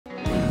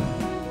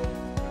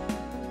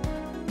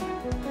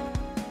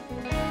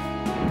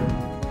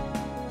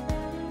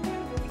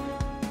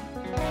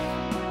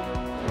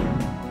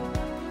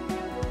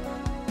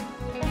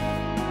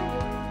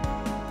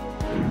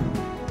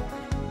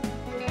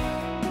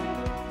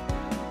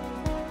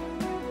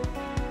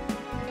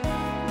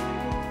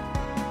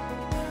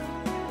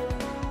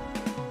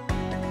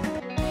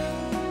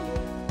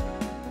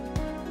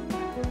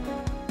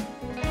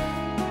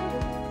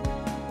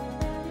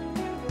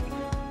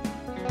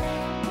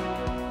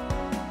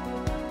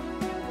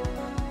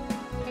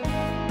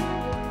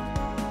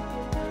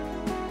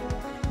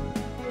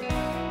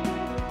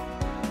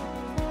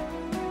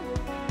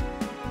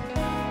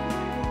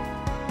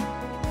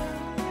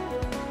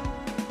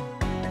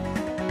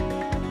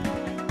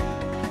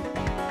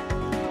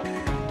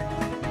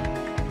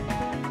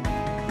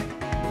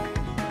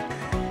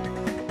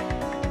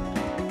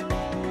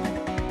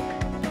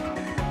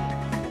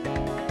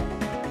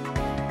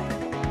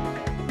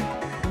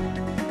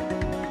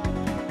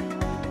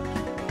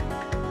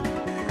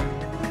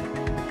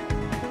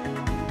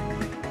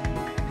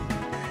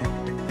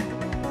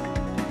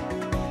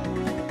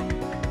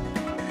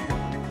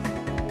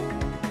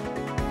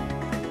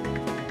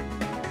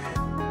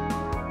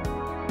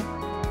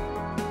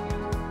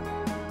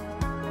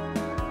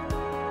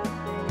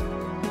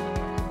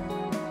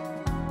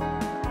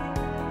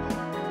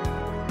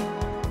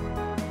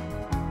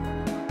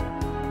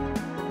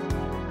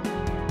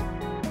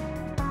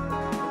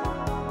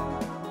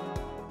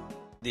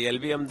the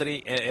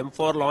LVM-3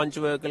 M4 launch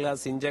vehicle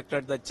has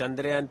injected the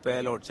Chandrayaan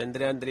payload,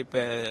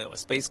 Chandrayaan-3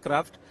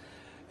 spacecraft,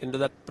 into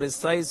the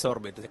precise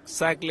orbit,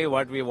 exactly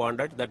what we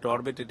wanted. That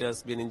orbit it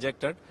has been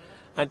injected,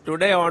 and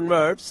today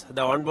onwards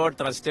the onboard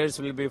thrusters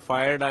will be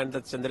fired and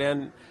the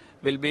Chandrayaan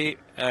will be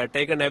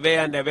taken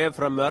away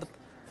from Earth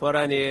for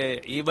an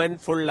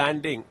eventful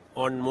landing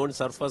on moon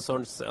surface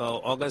on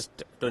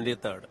August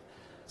 23rd.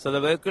 So the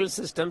vehicle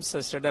systems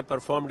yesterday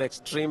performed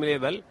extremely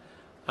well,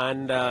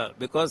 and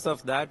because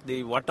of that,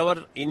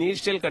 whatever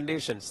initial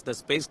conditions the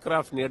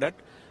spacecraft needed,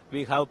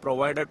 we have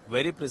provided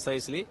very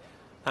precisely.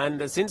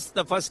 And since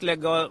the first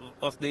leg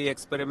of the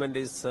experiment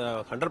is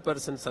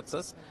 100%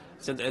 success,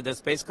 the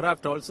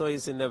spacecraft also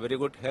is in a very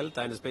good health,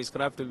 and the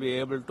spacecraft will be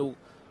able to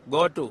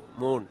go to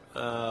moon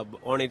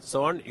on its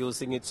own,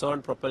 using its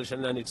own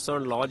propulsion and its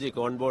own logic,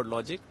 onboard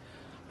logic,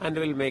 and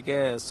will make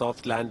a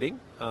soft landing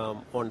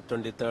on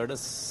 23rd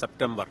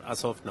September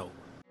as of now.